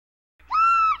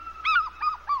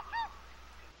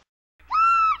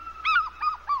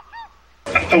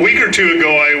A week or two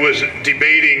ago, I was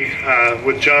debating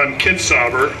with John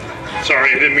Kitzhaber.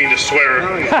 Sorry, I didn't mean to swear.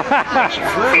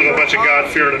 A bunch of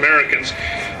God-fearing Americans.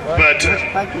 But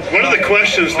one of the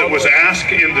questions that was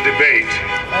asked in the debate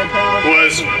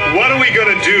was, what are we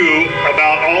going to do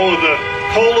about all of the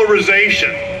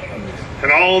polarization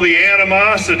and all the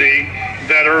animosity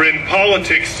that are in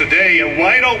politics today, and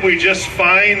why don't we just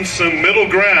find some middle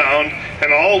ground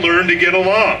and all learn to get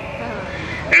along?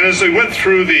 And as we went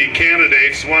through the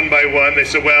candidates one by one, they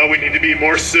said, well, we need to be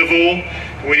more civil,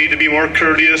 we need to be more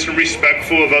courteous and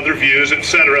respectful of other views,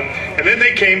 etc. And then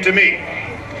they came to me.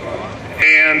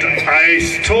 And I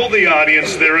told the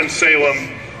audience there in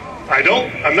Salem,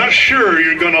 I'm not sure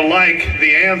you're going to like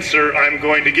the answer I'm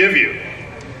going to give you.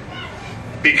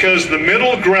 Because the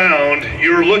middle ground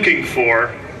you're looking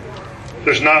for,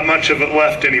 there's not much of it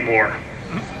left anymore.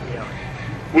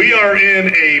 We are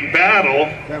in a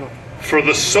battle for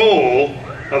the soul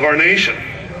of our nation,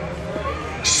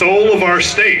 soul of our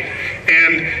state.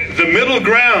 And the middle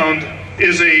ground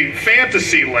is a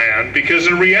fantasy land, because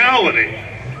in reality,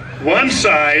 one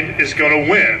side is going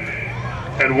to win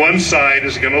and one side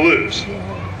is going to lose.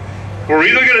 We're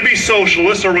either going to be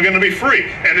socialists or we're going to be free.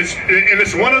 And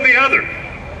it's one or the other.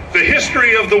 The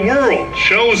history of the world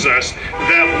shows us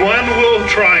that one will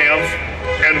triumph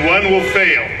and one will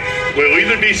fail. We'll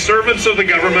either be servants of the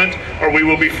government or we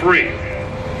will be free.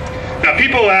 Now,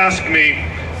 people ask me,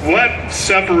 what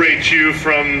separates you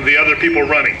from the other people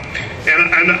running?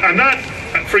 And I'm not,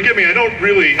 forgive me, I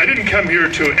didn't come here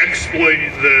to exploit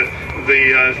the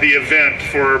event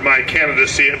for my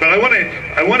candidacy, but I want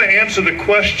to answer the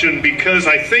question because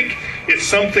I think it's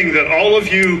something that all of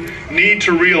you need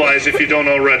to realize if you don't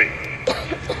already.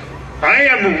 I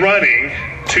am running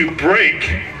to break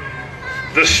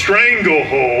the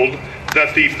stranglehold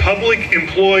that the public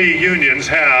employee unions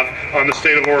have on the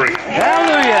state of Oregon.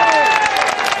 Hallelujah!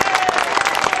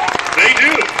 They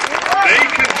do. They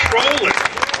control it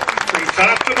from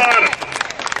top to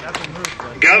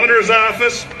bottom. Governor's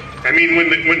office. I mean,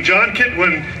 when Ted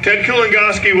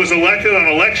Kulongoski was elected on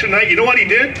election night, you know what he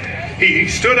did? He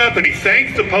stood up and he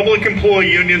thanked the public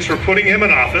employee unions for putting him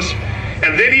in office,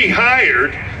 and then he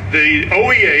hired the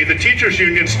OEA, the teachers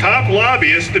union's top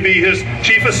lobbyist, to be his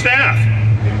chief of staff.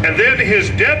 And then his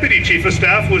deputy chief of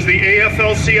staff was the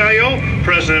AFL-CIO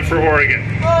president for Oregon.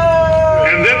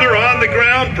 And then their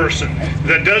on-the-ground person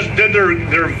that did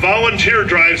their volunteer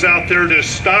drives out there to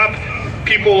stop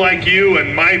people like you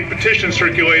and my petition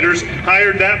circulators,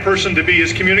 hired that person to be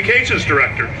his communications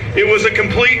director. It was a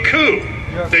complete coup.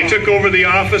 They took over the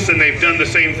office, and they've done the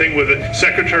same thing with the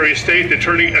Secretary of State, the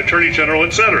Attorney General,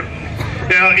 etc.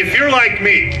 Now, if you're like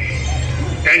me,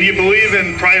 and you believe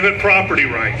in private property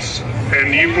rights,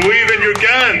 and you believe in your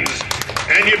guns,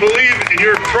 and you believe in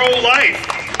your pro-life,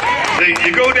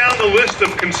 you go down the list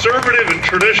of conservative and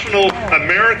traditional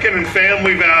American and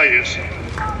family values.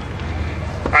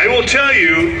 I will tell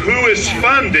you who is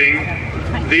funding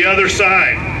the other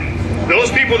side.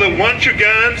 Those people that want your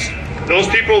guns, those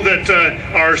people that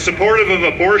are supportive of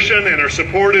abortion and are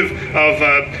supportive of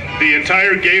the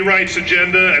entire gay rights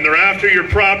agenda, and they're after your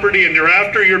property and they're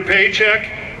after your paycheck,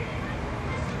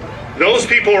 those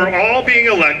people are all being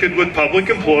elected with public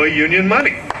employee union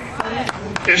money.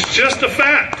 It's just a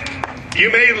fact. You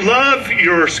may love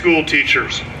your school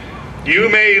teachers. You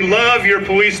may love your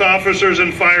police officers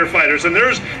and firefighters, and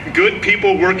there's good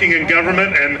people working in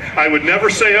government, and I would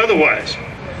never say otherwise.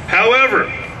 However,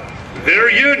 their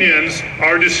unions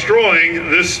are destroying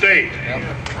this state.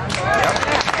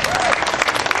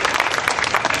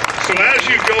 So as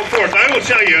you go forth, I will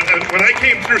tell you, when I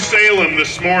came through Salem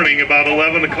this morning about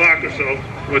 11 o'clock or so,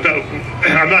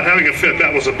 I'm not having a fit,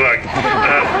 that was a bug.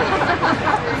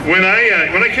 When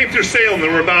I came through Salem,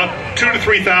 there were about 2,000 to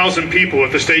 3,000 people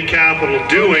at the state capitol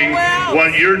doing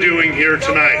what you're doing here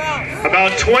tonight.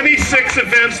 About 26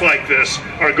 events like this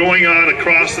are going on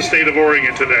across the state of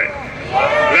Oregon today.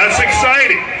 That's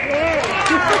exciting.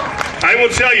 I will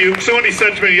tell you, somebody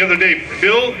said to me the other day,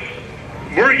 Bill,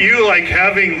 weren't you like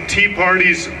having tea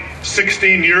parties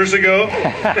 16 years ago?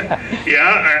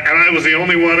 Yeah, and I was the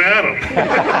only one at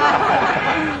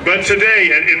them. But today,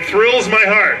 it thrills my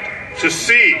heart to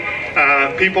see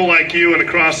people like you and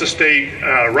across the state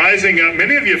rising up,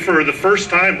 many of you for the first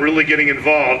time really getting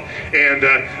involved, and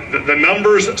the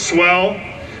numbers swell.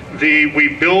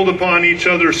 We build upon each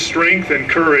other's strength and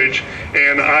courage,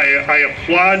 and I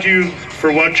applaud you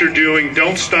for what you're doing.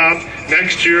 Don't stop.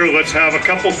 Next year, let's have a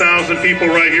couple thousand people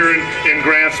right here in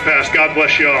Grants Pass. God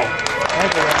bless you all.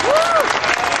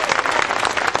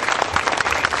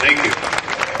 Thank you.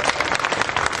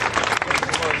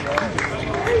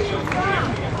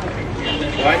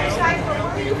 What?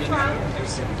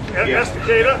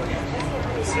 Estacada.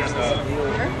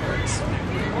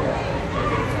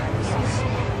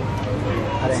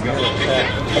 I didn't go with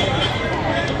that.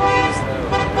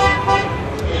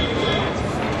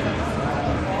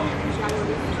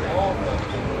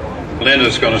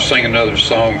 Linda's going to sing another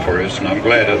song for us, and I'm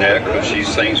glad of that because she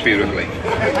sings beautifully.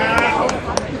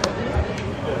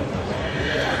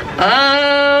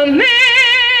 Amen.